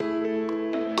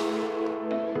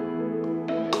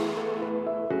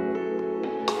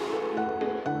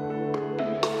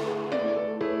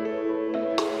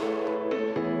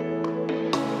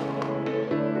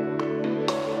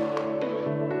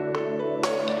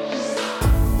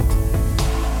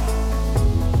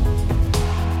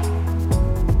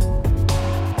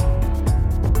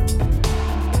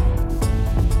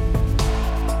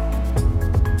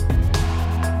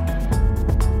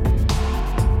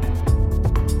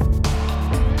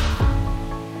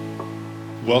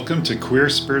Welcome to Queer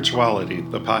Spirituality,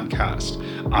 the podcast.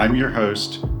 I'm your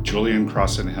host, Julian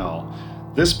Crossan-Hill.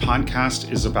 This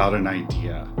podcast is about an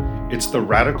idea. It's the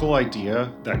radical idea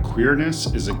that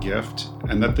queerness is a gift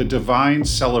and that the divine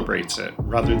celebrates it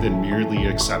rather than merely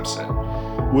accepts it.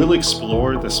 We'll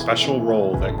explore the special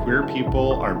role that queer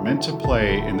people are meant to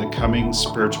play in the coming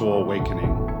spiritual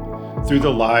awakening. Through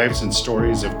the lives and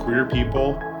stories of queer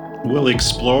people, we'll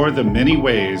explore the many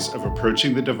ways of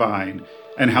approaching the divine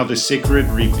and how the sacred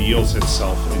reveals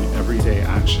itself in everyday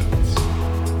actions.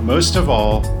 Most of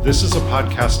all, this is a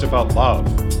podcast about love.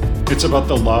 It's about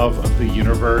the love of the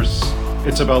universe,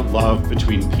 it's about love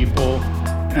between people,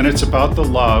 and it's about the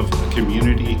love a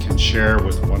community can share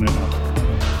with one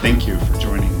another. Thank you for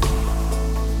joining me.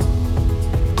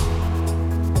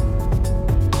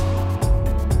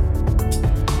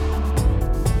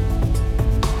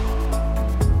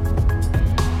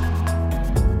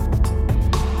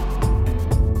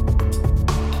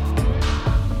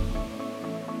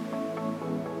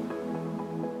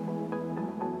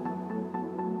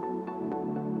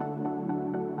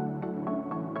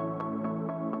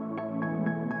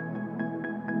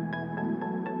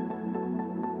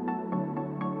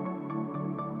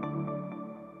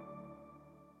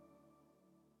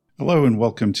 Hello and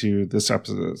welcome to this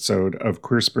episode of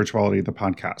Queer Spirituality, the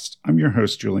podcast. I'm your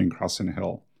host, Julian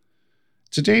Crossan-Hill.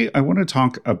 Today, I want to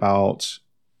talk about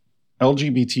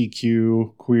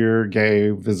LGBTQ, queer,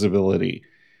 gay visibility.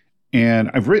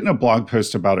 And I've written a blog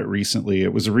post about it recently.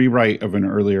 It was a rewrite of an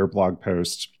earlier blog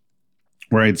post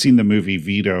where I'd seen the movie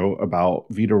Vito about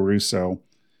Vito Russo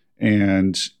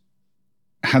and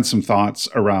had some thoughts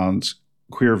around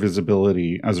queer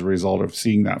visibility as a result of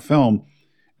seeing that film.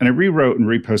 And I rewrote and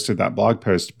reposted that blog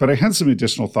post, but I had some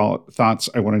additional thoughts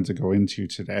I wanted to go into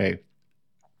today,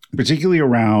 particularly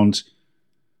around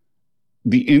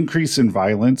the increase in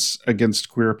violence against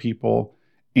queer people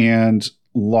and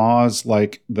laws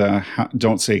like the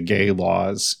Don't Say Gay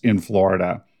laws in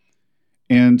Florida.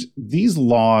 And these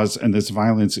laws and this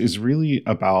violence is really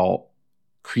about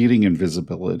creating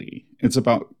invisibility. It's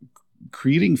about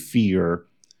creating fear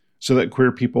so that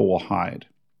queer people will hide.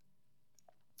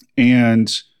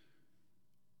 And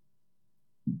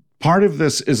part of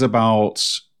this is about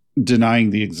denying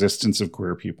the existence of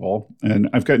queer people. And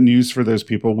I've got news for those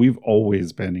people. We've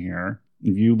always been here.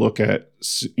 If you look at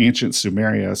ancient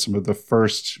Sumeria, some of the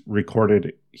first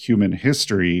recorded human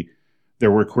history,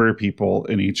 there were queer people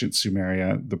in ancient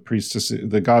Sumeria.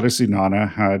 The goddess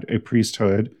Inanna had a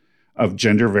priesthood of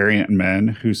gender variant men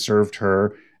who served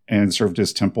her and served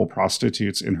as temple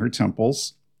prostitutes in her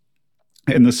temples.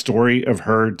 In the story of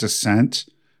her descent,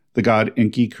 the god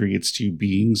Enki creates two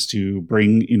beings to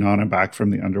bring Inanna back from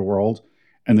the underworld.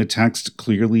 And the text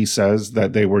clearly says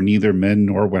that they were neither men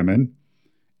nor women.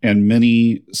 And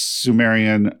many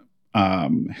Sumerian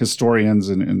historians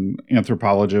and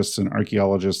anthropologists and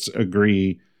archaeologists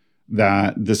agree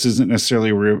that this isn't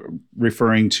necessarily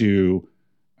referring to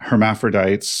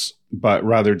hermaphrodites, but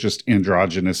rather just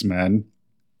androgynous men.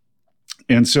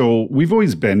 And so we've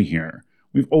always been here.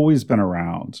 We've always been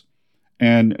around.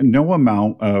 And no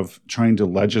amount of trying to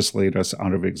legislate us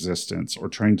out of existence or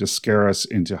trying to scare us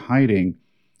into hiding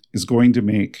is going to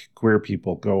make queer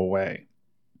people go away.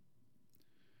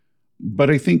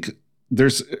 But I think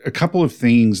there's a couple of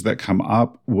things that come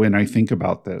up when I think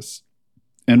about this.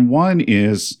 And one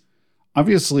is,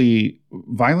 obviously,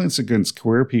 violence against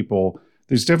queer people,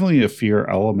 there's definitely a fear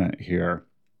element here.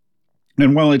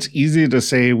 And while it's easy to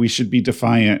say we should be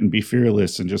defiant and be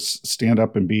fearless and just stand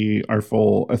up and be our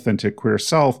full, authentic queer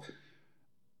self,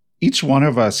 each one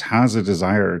of us has a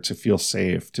desire to feel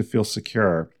safe, to feel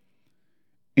secure.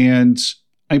 And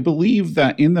I believe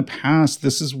that in the past,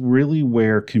 this is really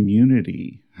where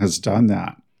community has done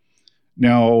that.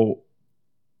 Now,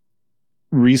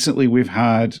 recently we've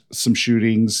had some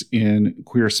shootings in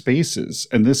queer spaces,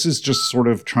 and this is just sort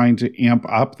of trying to amp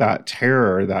up that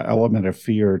terror, that element of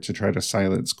fear to try to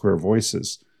silence queer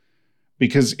voices.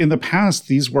 Because in the past,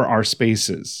 these were our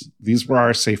spaces. These were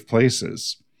our safe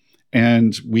places.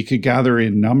 And we could gather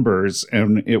in numbers,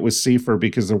 and it was safer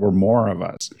because there were more of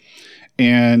us.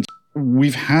 And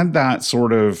we've had that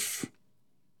sort of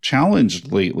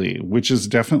challenged lately, which is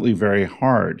definitely very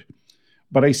hard.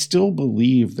 But I still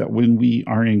believe that when we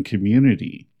are in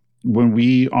community, when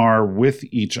we are with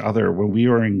each other, when we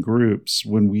are in groups,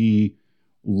 when we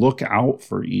look out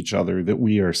for each other, that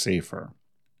we are safer.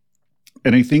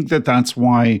 And I think that that's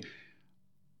why,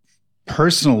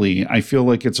 personally, I feel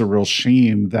like it's a real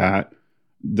shame that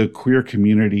the queer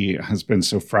community has been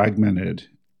so fragmented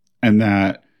and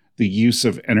that the use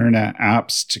of internet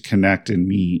apps to connect and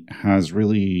meet has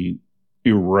really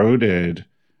eroded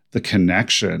the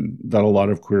connection that a lot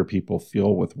of queer people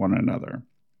feel with one another.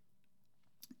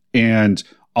 And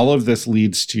all of this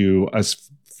leads to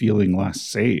us feeling less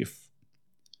safe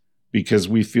because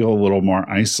we feel a little more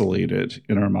isolated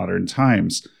in our modern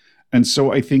times. And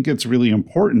so I think it's really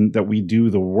important that we do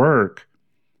the work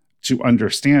to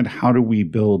understand, how do we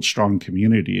build strong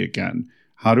community again?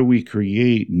 How do we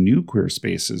create new queer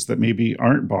spaces that maybe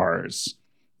aren't bars,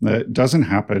 that doesn't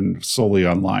happen solely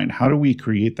online? How do we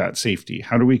create that safety?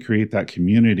 How do we create that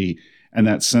community and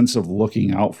that sense of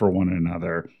looking out for one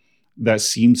another that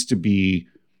seems to be,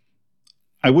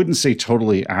 I wouldn't say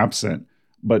totally absent,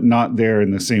 but not there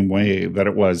in the same way that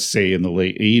it was, say, in the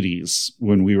late 80s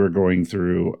when we were going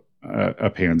through a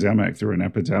pandemic, through an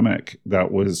epidemic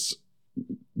that was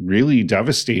really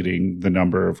devastating the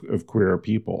number of queer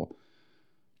people.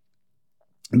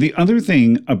 The other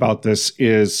thing about this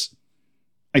is,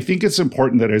 I think it's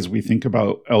important that as we think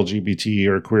about LGBT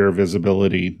or queer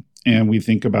visibility, and we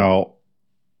think about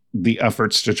the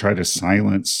efforts to try to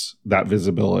silence that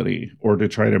visibility or to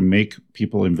try to make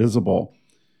people invisible,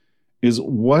 is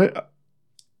what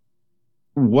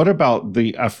about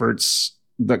the efforts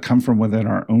that come from within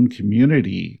our own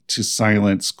community to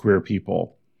silence queer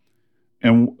people?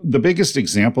 And the biggest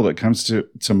example that comes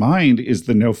to mind is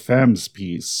the No Femmes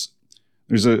piece.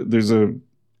 There's a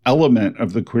element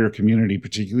of the queer community,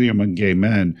 particularly among gay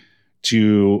men,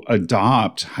 to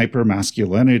adopt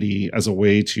hypermasculinity as a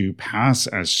way to pass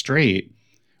as straight,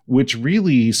 which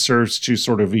really serves to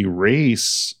sort of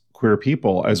erase queer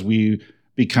people as we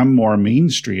become more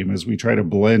mainstream, as we try to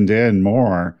blend in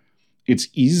more. It's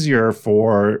easier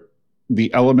for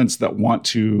the elements that want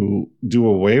to do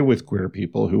away with queer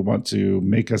people, who want to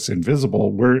make us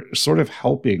invisible. We're sort of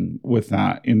helping with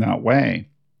that in that way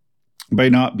by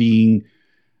not being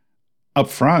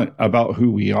upfront about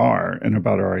who we are and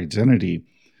about our identity.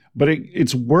 But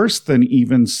it's worse than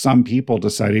even some people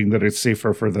deciding that it's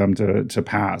safer for them to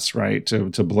pass, right?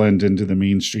 To blend into the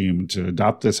mainstream, to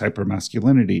adopt this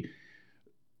hypermasculinity.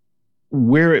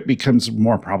 Where it becomes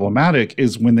more problematic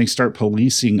is when they start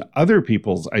policing other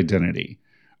people's identity.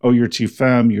 Oh, you're too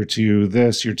femme, you're too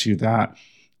this, you're too that,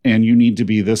 and you need to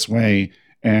be this way.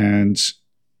 And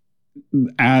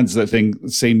ads that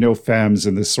say no femmes,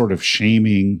 and this sort of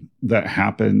shaming that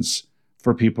happens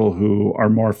for people who are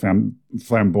more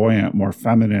flamboyant, more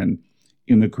feminine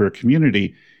in the queer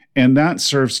community. And that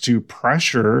serves to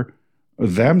pressure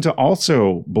them to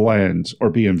also blend or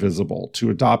be invisible,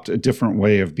 to adopt a different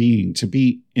way of being, to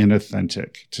be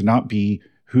inauthentic, to not be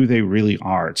who they really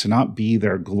are, to not be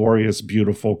their glorious,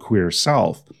 beautiful queer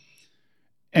self.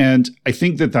 And I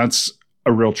think that that's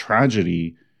a real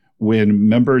tragedy when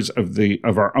members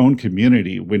of our own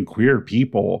community, when queer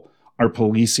people are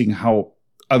policing how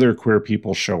other queer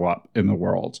people show up in the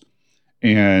world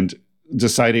and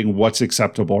deciding what's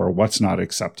acceptable or what's not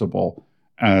acceptable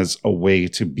as a way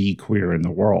to be queer in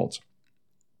the world.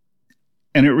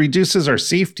 And it reduces our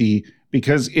safety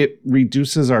because it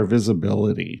reduces our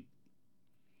visibility.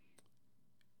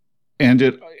 And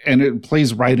it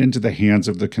plays right into the hands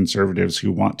of the conservatives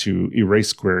who want to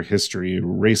erase queer history,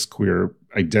 erase queer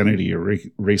identity,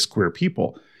 erase queer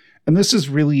people. And this is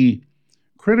really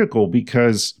critical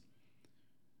because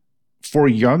for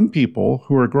young people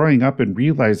who are growing up and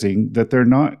realizing that they're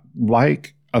not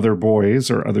like other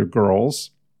boys or other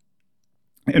girls,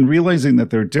 and realizing that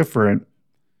they're different,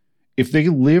 if they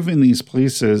live in these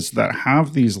places that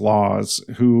have these laws,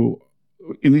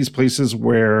 in these places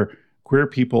where queer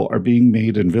people are being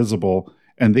made invisible,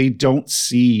 and they don't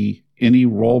see any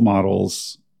role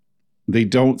models, they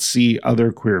don't see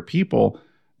other queer people,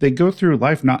 they go through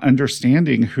life not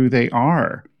understanding who they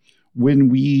are. When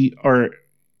we are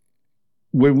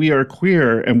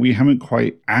queer and we haven't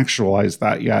quite actualized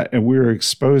that yet, and we're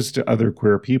exposed to other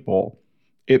queer people,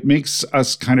 it makes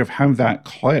us kind of have that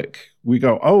click. We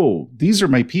go, oh, these are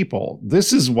my people.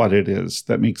 This is what it is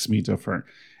that makes me different.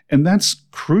 And that's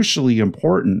crucially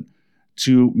important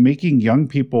to making young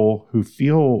people who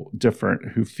feel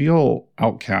different, who feel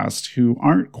outcast, who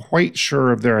aren't quite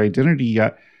sure of their identity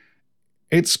yet.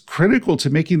 It's critical to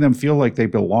making them feel like they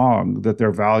belong, that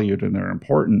they're valued and they're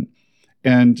important.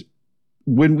 And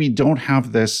when we don't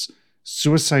have this,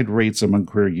 suicide rates among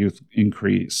queer youth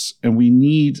increase. And we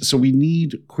need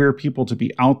queer people to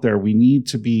be out there. We need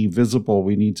to be visible.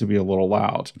 We need to be a little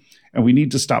loud. And we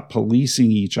need to stop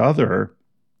policing each other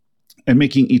and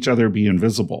making each other be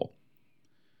invisible.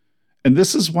 And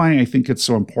this is why I think it's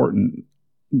so important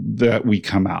that we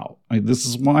come out. This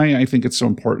is why I think it's so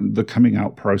important. The coming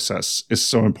out process is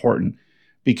so important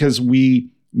because we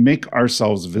make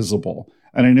ourselves visible.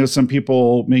 And I know some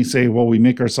people may say, well, we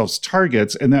make ourselves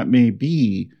targets, and that may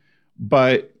be,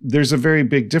 But there's a very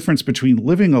big difference between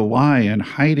living a lie and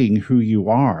hiding who you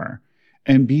are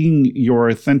and being your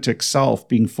authentic self,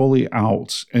 being fully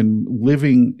out and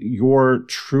living your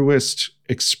truest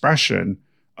expression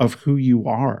of who you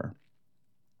are.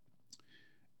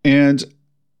 And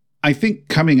I think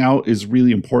coming out is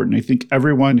really important. I think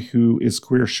everyone who is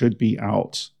queer should be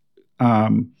out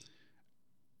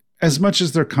as much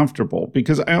as they're comfortable,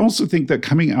 because I also think that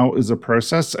coming out is a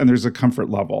process and there's a comfort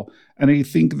level. And I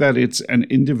think that it's an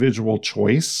individual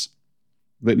choice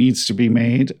that needs to be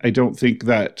made. I don't think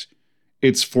that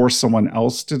it's for someone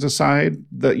else to decide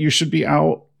that you should be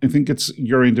out. I think it's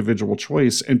your individual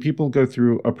choice. And people go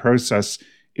through a process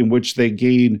in which they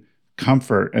gain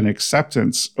comfort and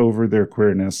acceptance over their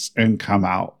queerness and come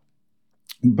out.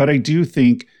 But I do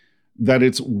think that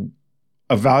it's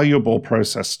a valuable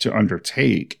process to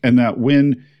undertake, and that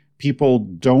when people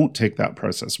don't take that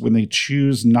process, when they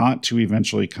choose not to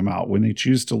eventually come out, when they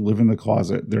choose to live in the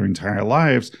closet their entire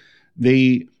lives,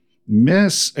 they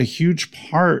miss a huge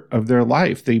part of their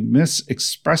life. They miss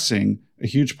expressing a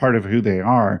huge part of who they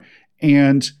are,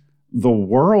 and the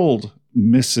world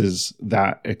misses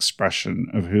that expression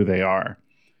of who they are,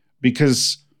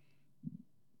 because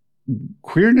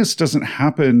queerness doesn't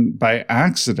happen by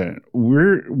accident.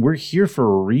 We're here for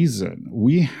a reason.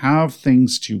 We have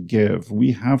things to give.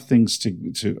 We have things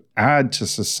to add to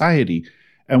society.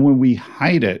 And when we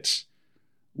hide it,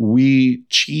 we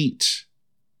cheat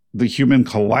the human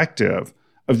collective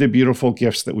of the beautiful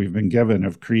gifts that we've been given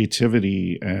of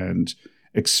creativity and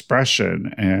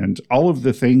expression and all of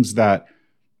the things that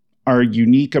are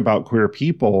unique about queer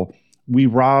people. We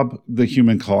rob the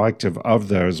human collective of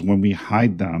those when we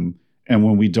hide them and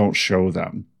when we don't show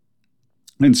them.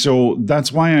 And so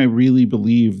that's why I really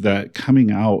believe that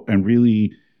coming out and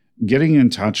really getting in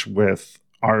touch with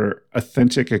our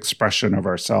authentic expression of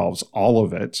ourselves, all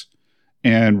of it,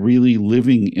 and really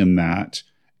living in that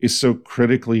is so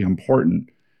critically important.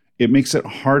 It makes it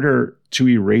harder to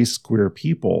erase queer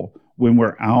people when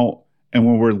we're out and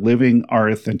when we're living our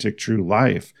authentic, true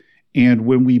life. And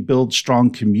when we build strong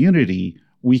community,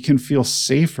 we can feel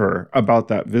safer about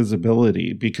that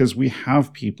visibility because we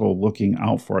have people looking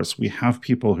out for us. We have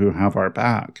people who have our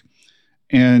back.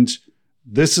 And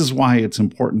this is why it's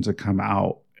important to come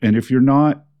out. And if you're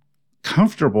not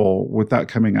comfortable with that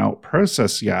coming out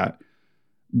process yet,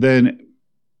 then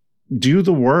do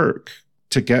the work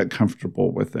to get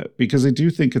comfortable with it, because I do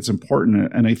think it's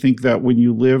important. And I think that when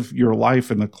you live your life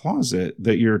in the closet,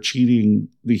 that you're cheating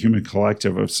the human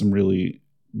collective of some really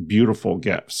beautiful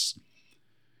gifts.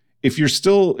 If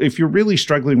you're really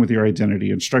struggling with your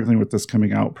identity and struggling with this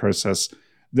coming out process,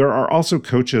 there are also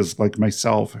coaches like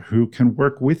myself who can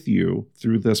work with you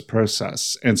through this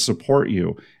process and support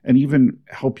you and even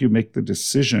help you make the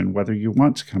decision whether you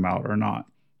want to come out or not.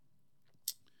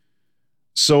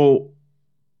 So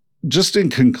just in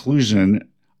conclusion,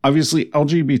 obviously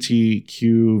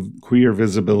LGBTQ queer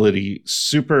visibility,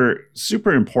 super,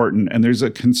 super important. And there's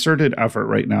a concerted effort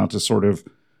right now to sort of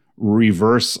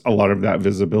reverse a lot of that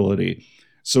visibility.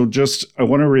 So I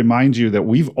want to remind you that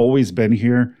we've always been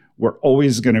here. We're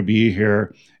always going to be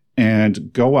here,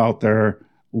 and go out there,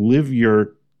 live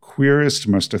your queerest,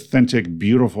 most authentic,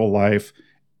 beautiful life.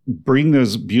 Bring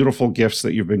those beautiful gifts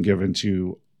that you've been given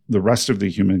to the rest of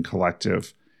the human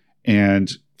collective,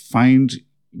 and find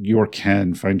your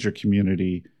find your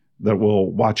community that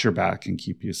will watch your back and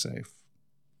keep you safe.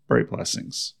 Bright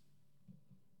blessings.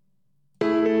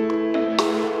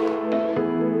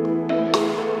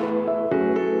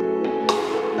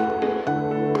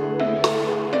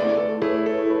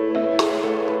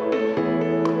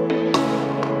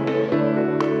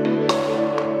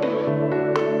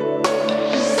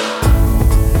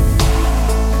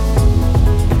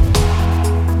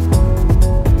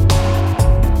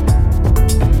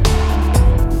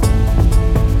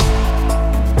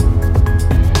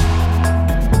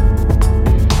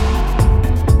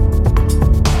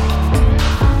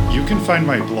 Find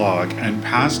my blog and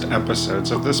past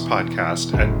episodes of this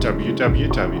podcast at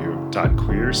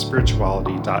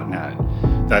www.queerspirituality.net.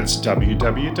 That's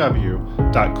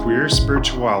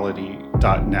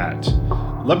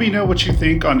www.queerspirituality.net. Let me know what you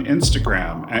think on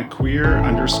Instagram at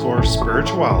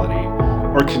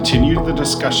queer_spirituality, or continue the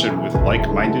discussion with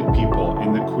like-minded people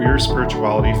in the Queer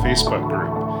Spirituality Facebook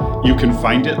group. You can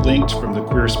find it linked from the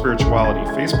Queer Spirituality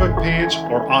Facebook page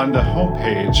or on the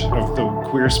homepage of the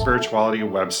Queer Spirituality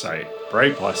website.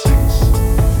 Bright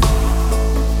blessings.